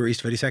them, I think, were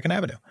east of 82nd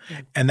Avenue.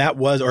 And that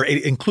was,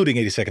 including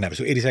 82nd Avenue,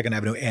 so 82nd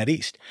Avenue and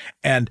east.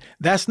 And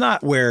that's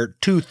not where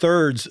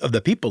 2/3 of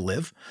the people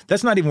live.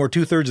 That's not even where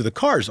 2/3 of the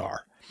cars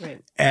are.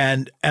 Right.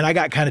 And I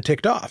got kind of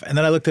ticked off. And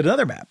then I looked at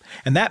another map,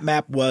 and that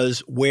map was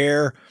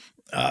where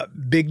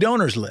big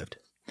donors lived.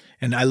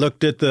 And I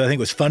looked at I think it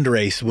was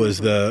Fundrace was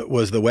the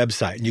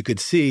website, and you could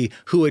see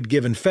who had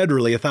given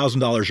federally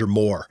 $1,000 or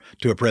more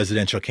to a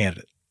presidential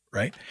candidate,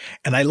 right?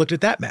 And I looked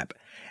at that map.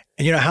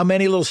 And you know how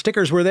many little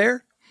stickers were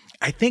there?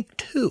 I think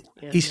 2,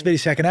 east of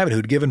 82nd Avenue,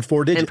 who'd given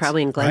 4 digits. And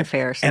probably in Glen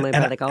Fair, somewhere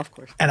by the golf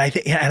course. And I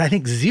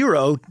think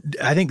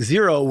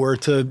zero were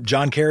to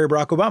John Kerry or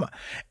Barack Obama.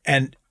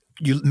 And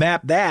you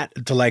map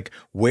that to like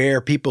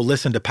where people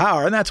listen to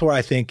power. And that's where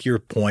I think your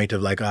point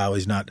of like,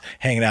 he's not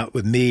hanging out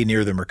with me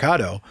near the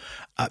Mercado.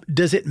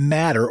 Does it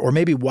matter, or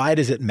maybe why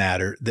does it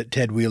matter that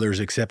Ted Wheeler is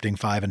accepting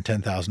 $5,000 and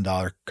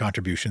 $10,000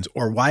 contributions?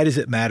 Or why does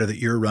it matter that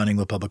you're running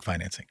with public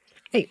financing?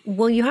 Hey,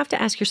 well, you have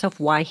to ask yourself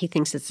why he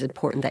thinks it's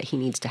important that he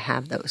needs to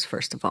have those,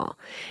 first of all.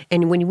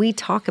 And when we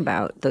talk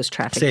about those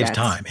traffic deaths— saves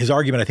time. His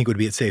argument, I think, would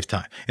be it saves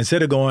time.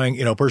 Instead of going,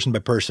 person by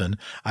person,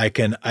 I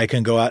can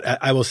go out.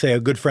 I will say a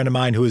good friend of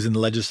mine who is in the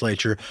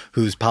legislature,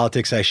 whose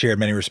politics I share in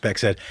many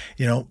respects, said,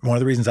 one of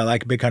the reasons I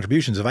like big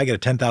contributions, if I get a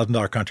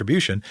 $10,000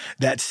 contribution,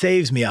 that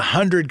saves me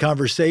 100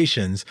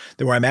 conversations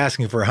where I'm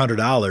asking for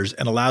 $100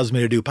 and allows me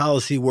to do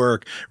policy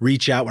work,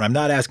 reach out when I'm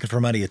not asking for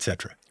money, et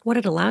cetera. What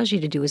it allows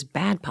you to do is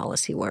bad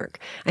policy work.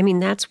 I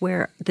mean, that's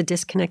where the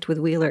disconnect with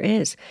Wheeler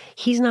is.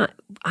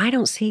 I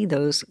don't see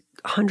those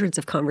hundreds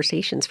of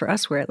conversations. For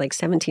us, we're at like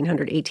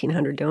 1,700,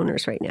 1,800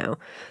 donors right now.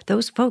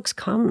 Those folks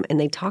come and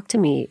they talk to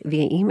me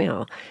via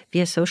email,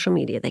 via social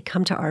media. They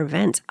come to our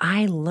events.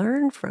 I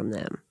learn from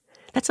them.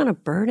 That's not a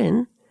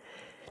burden.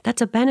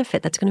 That's a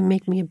benefit. That's going to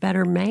make me a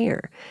better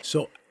mayor.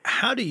 So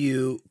how do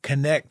you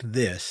connect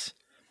this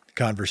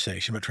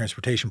conversation about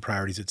transportation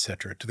priorities, et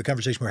cetera, to the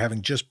conversation we're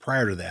having just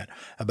prior to that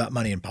about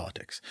money in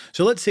politics?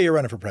 So let's say you're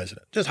running for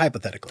president, just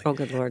hypothetically. Oh,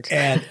 good Lord.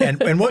 And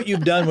what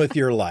you've done with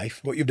your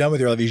life,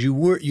 is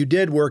you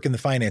did work in the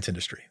finance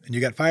industry, and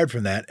you got fired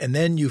from that, and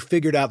then you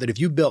figured out that if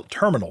you built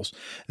terminals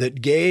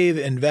that gave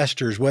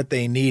investors what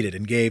they needed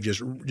and gave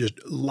just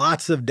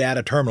lots of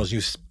data terminals,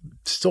 you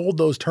sold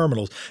those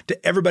terminals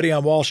to everybody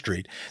on Wall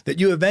Street, that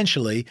you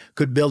eventually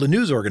could build a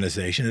news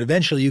organization, and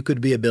eventually you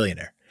could be a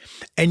billionaire.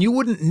 And you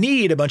wouldn't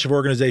need a bunch of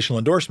organizational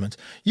endorsements.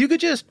 You could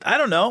just,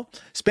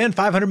 spend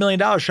 $500 million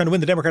trying to win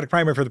the Democratic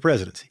primary for the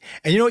presidency.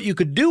 And you know what you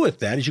could do with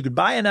that is you could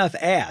buy enough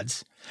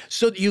ads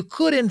so that you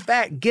could, in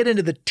fact, get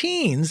into the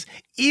teens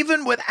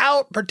even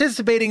without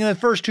participating in the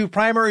first 2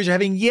 primaries or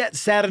having yet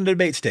sat on the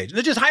debate stage.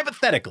 Just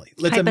hypothetically.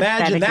 Let's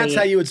imagine that's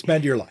how you would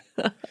spend your life.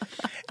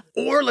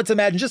 Or let's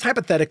imagine, just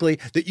hypothetically,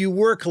 that you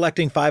were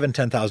collecting $5,000 and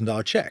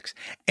 $10,000 checks,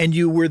 and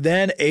you were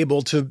then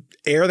able to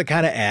air the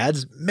kind of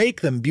ads,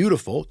 make them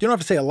beautiful. You don't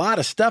have to say a lot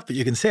of stuff, but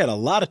you can say it a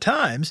lot of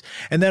times.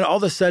 And then all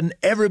of a sudden,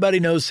 everybody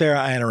knows Sarah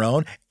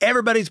Iannarone.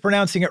 Everybody's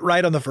pronouncing it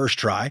right on the first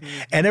try,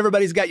 and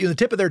everybody's got you on the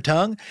tip of their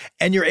tongue,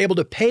 and you're able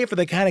to pay for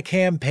the kind of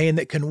campaign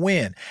that can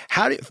win.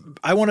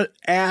 I want to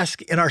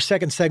ask in our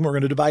second segment, we're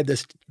going to divide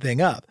this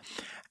thing up.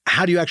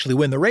 How do you actually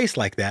win the race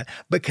like that?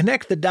 But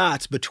connect the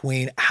dots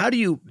between how do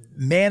you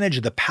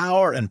manage the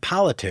power and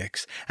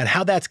politics and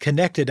how that's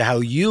connected to how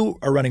you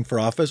are running for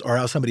office or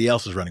how somebody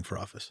else is running for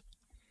office.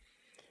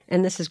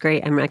 And this is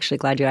great. I'm actually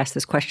glad you asked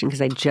this question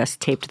because I just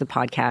taped the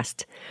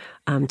podcast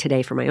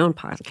today for my own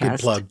podcast. Good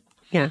plug.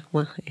 Yeah,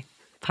 well,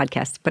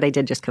 podcast, but I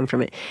did just come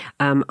from it.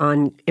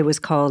 It was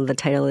called, the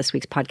title of this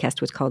week's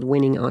podcast was called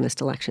Winning Honest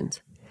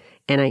Elections.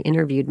 And I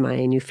interviewed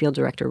my new field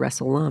director,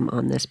 Russell Lum,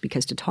 on this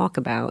because to talk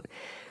about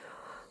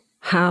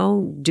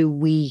how do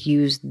we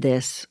use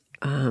this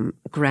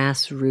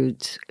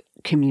grassroots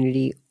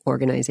community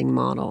organizing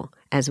model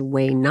as a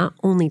way not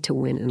only to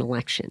win an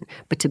election,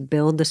 but to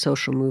build the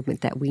social movement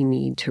that we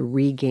need to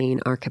regain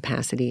our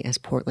capacity as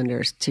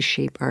Portlanders to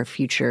shape our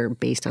future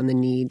based on the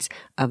needs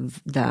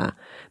of the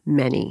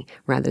many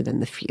rather than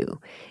the few.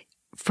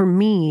 For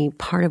me,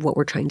 part of what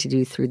we're trying to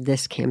do through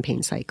this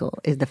campaign cycle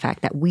is the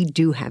fact that we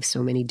do have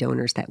so many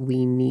donors that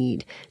we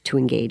need to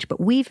engage, but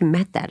we've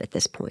met that at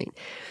this point.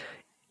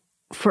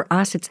 For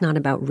us, it's not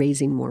about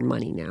raising more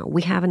money now.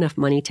 We have enough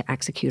money to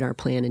execute our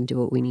plan and do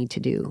what we need to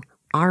do.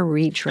 our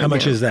reach right now. How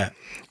much is that?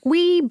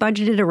 We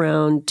budgeted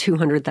around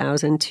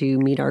 $200,000 to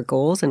meet our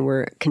goals, and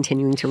we're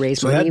continuing to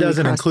raise money. So that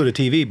doesn't include a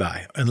TV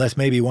buy, unless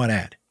maybe one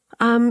ad.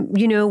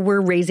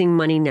 We're raising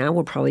money now.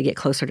 We'll probably get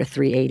closer to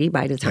 $380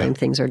 by the time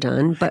things are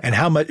done. And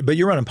how much? But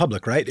you're running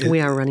public, right? We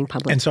are running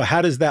public. And so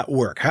how does that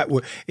work?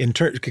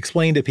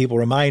 Explain to people,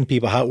 remind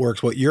people how it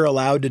works, what you're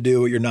allowed to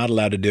do, what you're not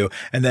allowed to do,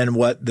 and then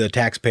what the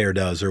taxpayer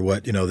does or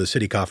what, the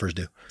city coffers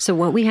do. So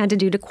what we had to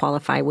do to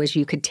qualify was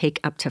you could take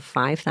up to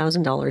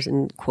 $5,000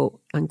 in quote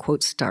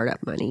unquote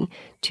startup money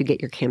to get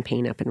your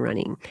campaign up and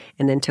running.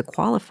 And then to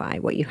qualify,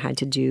 what you had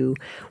to do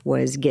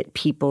was get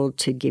people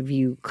to give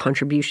you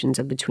contributions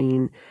of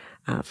between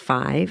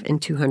 $5 and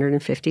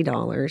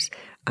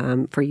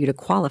 $250 for you to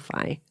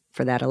qualify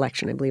for that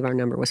election. I believe our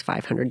number was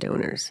 500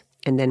 donors.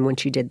 And then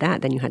once you did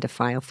that, then you had to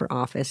file for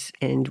office.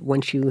 And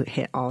once you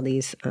hit all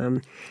these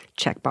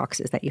check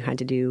boxes that you had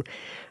to do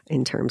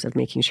in terms of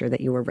making sure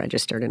that you were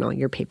registered and all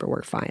your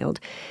paperwork filed,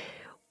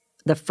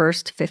 the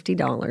first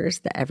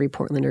 $50 that every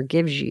Portlander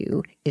gives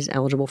you is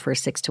eligible for a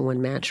 6-to-1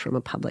 match from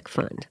a public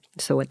fund.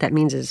 So what that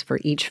means is for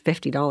each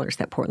 $50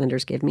 that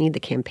Portlanders give me, the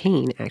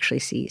campaign actually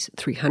sees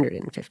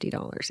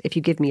 $350. If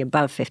you give me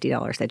above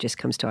 $50, that just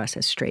comes to us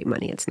as straight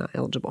money. It's not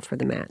eligible for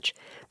the match.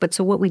 But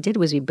so what we did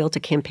was we built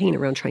a campaign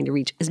around trying to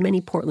reach as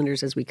many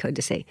Portlanders as we could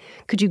to say,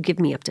 could you give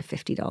me up to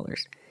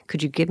 $50?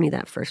 Could you give me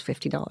that first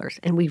 $50?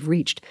 And we've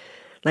reached,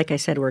 like I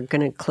said, we're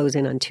going to close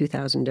in on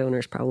 2,000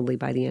 donors probably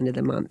by the end of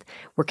the month.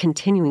 We're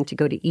continuing to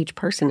go to each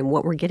person, and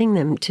what we're getting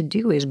them to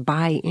do is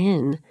buy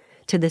in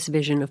to this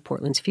vision of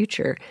Portland's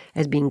future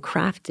as being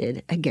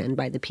crafted, again,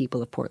 by the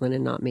people of Portland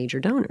and not major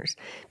donors.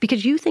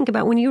 Because you think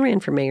about when you ran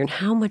for mayor and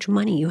how much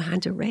money you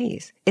had to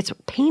raise. It's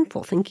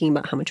painful thinking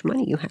about how much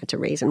money you had to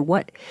raise and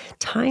what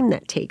time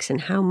that takes and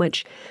how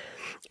much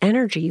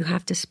energy you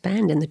have to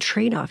spend and the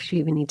trade-offs you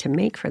even need to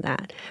make for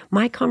that.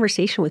 My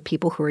conversation with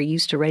people who are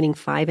used to writing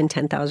 $5,000 and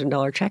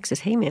 $10,000 checks is,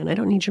 hey man, I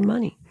don't need your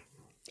money.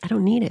 I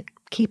don't need it.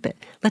 Keep it.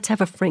 Let's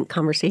have a frank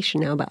conversation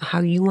now about how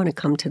you want to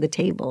come to the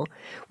table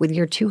with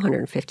your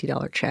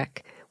 $250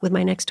 check with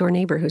my next door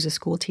neighbor who's a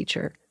school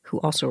teacher who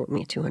also wrote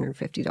me a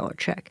 $250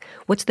 check.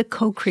 What's the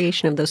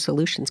co-creation of those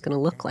solutions going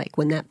to look like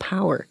when that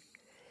power?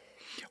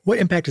 What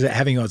impact is that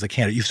having you as a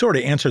candidate? You've sort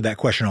of answered that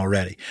question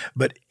already,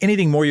 but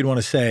anything more you'd want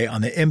to say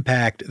on the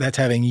impact that's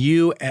having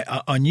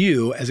on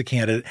you as a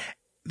candidate,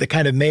 the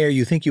kind of mayor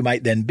you think you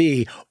might then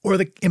be, or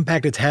the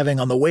impact it's having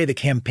on the way the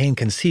campaign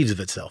conceives of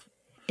itself?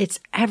 It's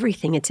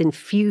everything. It's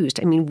infused.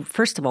 I mean,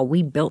 first of all,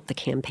 we built the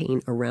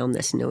campaign around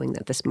this, knowing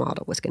that this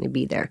model was going to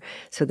be there.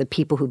 So the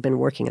people who've been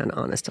working on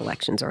honest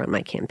elections are on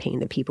my campaign.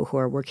 The people who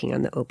are working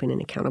on the open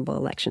and accountable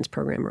elections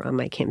program are on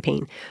my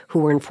campaign, who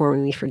were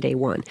informing me for day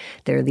one.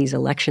 There are these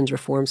elections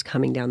reforms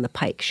coming down the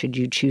pike. Should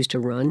you choose to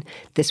run,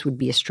 this would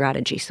be a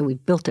strategy. So we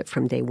built it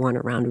from day one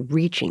around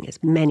reaching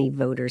as many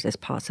voters as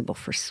possible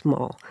for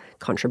small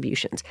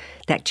contributions.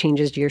 That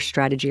changes your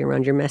strategy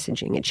around your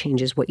messaging. It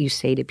changes what you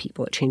say to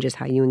people. It changes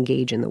how you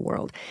engage in the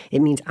world.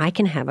 It means I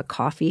can have a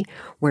coffee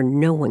where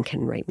no one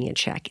can write me a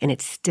check, and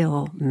it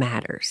still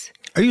matters.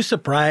 Are you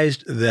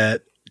surprised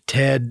that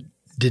Ted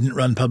didn't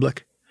run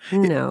public?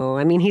 No.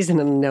 I mean, he's in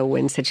a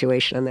no-win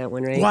situation on that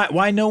one, right?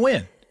 Why no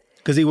win?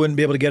 Because he wouldn't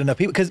be able to get enough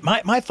people. Because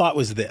my thought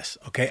was this,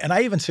 okay? And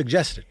I even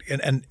suggested,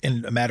 and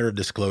in a matter of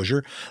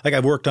disclosure, like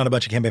I've worked on a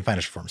bunch of campaign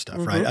finance reform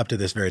stuff, right, up to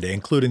this very day,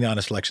 including the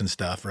honest election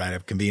stuff, right?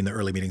 I've convened the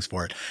early meetings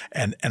for it,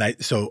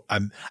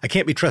 I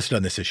can't be trusted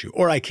on this issue,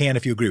 or I can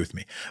if you agree with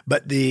me.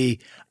 But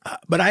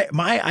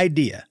my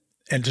idea.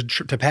 And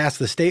to pass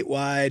the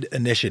statewide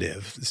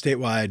initiative, the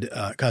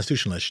statewide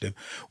constitutional initiative,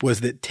 was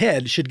that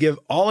Ted should give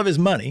all of his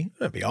money,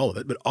 not be all of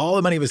it, but all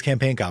the money of his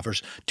campaign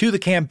coffers to the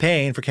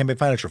campaign for campaign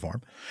finance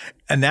reform,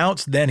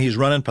 announce then he's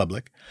running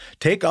public,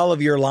 take all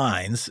of your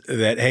lines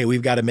that, hey,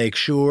 we've got to make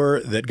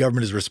sure that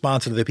government is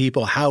responsive to the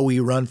people, how we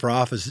run for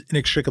office is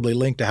inextricably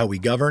linked to how we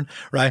govern,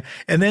 right?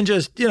 And then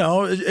just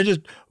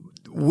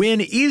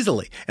win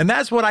easily. And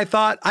that's what I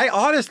thought. I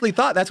honestly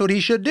thought that's what he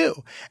should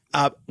do.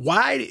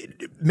 Why?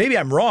 Maybe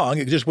I'm wrong.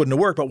 It just wouldn't have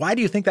worked. But why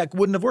do you think that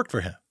wouldn't have worked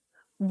for him?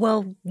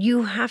 Well,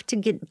 you have to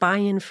get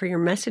buy-in for your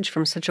message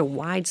from such a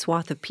wide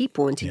swath of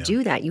people. And to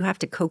do that, you have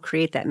to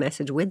co-create that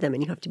message with them.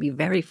 And you have to be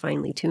very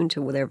finely tuned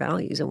to their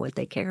values and what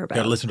they care about.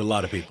 You got to listen to a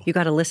lot of people. You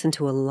got to listen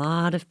to a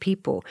lot of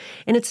people.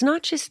 And it's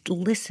not just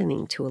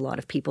listening to a lot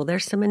of people.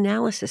 There's some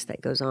analysis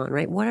that goes on,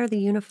 right? What are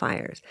the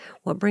unifiers?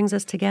 What brings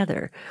us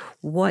together?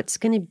 What's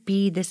going to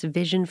be this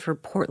vision for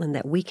Portland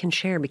that we can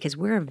share? Because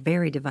we're a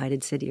very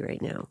divided city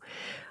right now.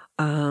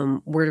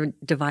 We're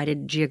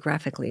divided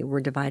geographically, we're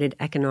divided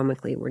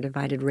economically, we're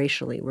divided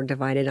racially, we're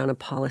divided on a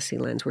policy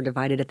lens, we're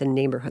divided at the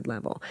neighborhood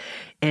level.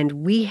 And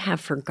we have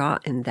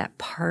forgotten that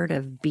part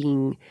of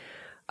being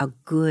a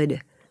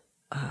good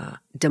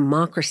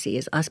democracy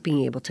is us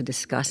being able to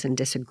discuss and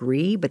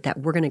disagree, but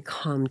that we're going to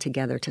come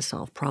together to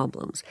solve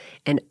problems.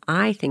 And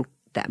I think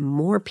that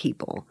more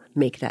people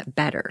make that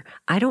better.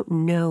 I don't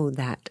know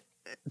that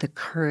the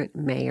current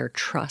mayor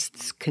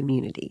trusts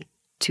community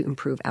to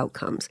improve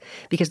outcomes,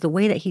 because the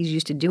way that he's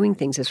used to doing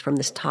things is from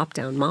this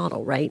top-down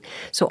model, right?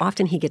 So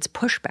often he gets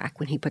pushback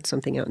when he puts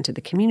something out into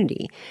the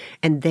community,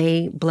 and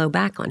they blow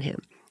back on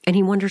him. And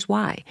he wonders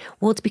why.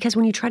 Well, it's because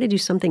when you try to do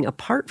something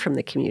apart from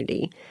the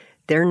community,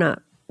 they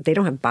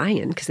don't have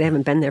buy-in because they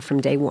haven't been there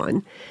from day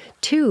one.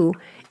 2,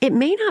 it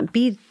may not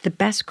be the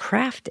best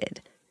crafted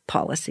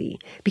policy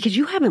because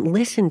you haven't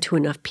listened to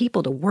enough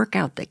people to work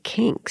out the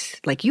kinks.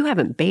 Like, you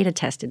haven't beta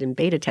tested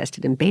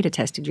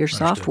your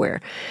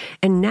software.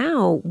 And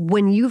now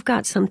when you've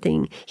got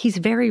something, he's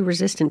very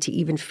resistant to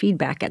even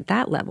feedback at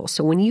that level.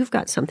 So when you've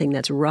got something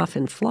that's rough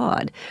and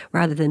flawed,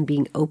 rather than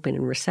being open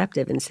and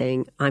receptive and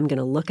saying, I'm going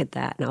to look at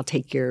that and I'll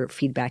take your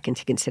feedback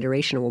into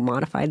consideration and we'll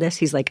modify this,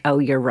 he's like, oh,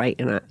 you're right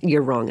and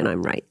you're wrong and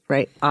I'm right,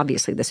 right?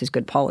 Obviously, this is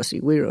good policy.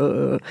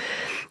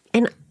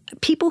 And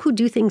people who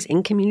do things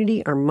in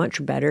community are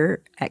much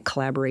better at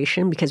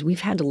collaboration because we've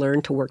had to learn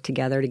to work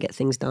together to get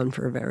things done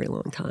for a very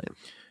long time.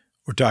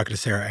 We're talking to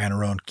Sarah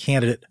Iannarone,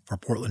 candidate for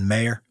Portland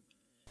mayor.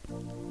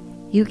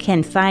 You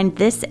can find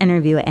this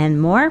interview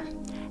and more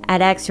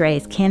at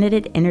X-Ray's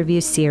candidate interview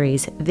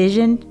series,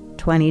 Vision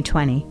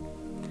 2020.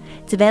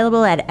 It's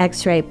available at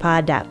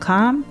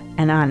xraypod.com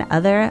and on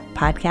other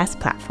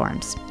podcast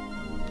platforms.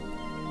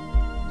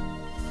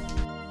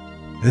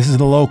 This is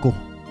The Local,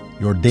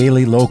 your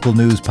daily local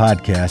news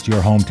podcast,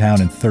 your hometown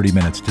in 30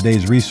 minutes.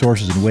 Today's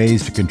resources and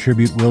ways to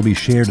contribute will be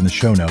shared in the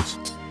show notes.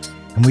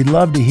 And we'd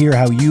love to hear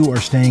how you are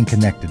staying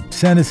connected.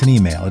 Send us an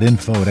email at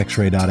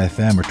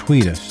info@xray.fm or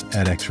tweet us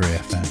at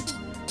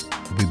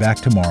xrayfm. We'll be back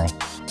tomorrow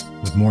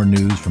with more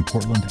news from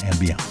Portland and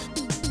beyond.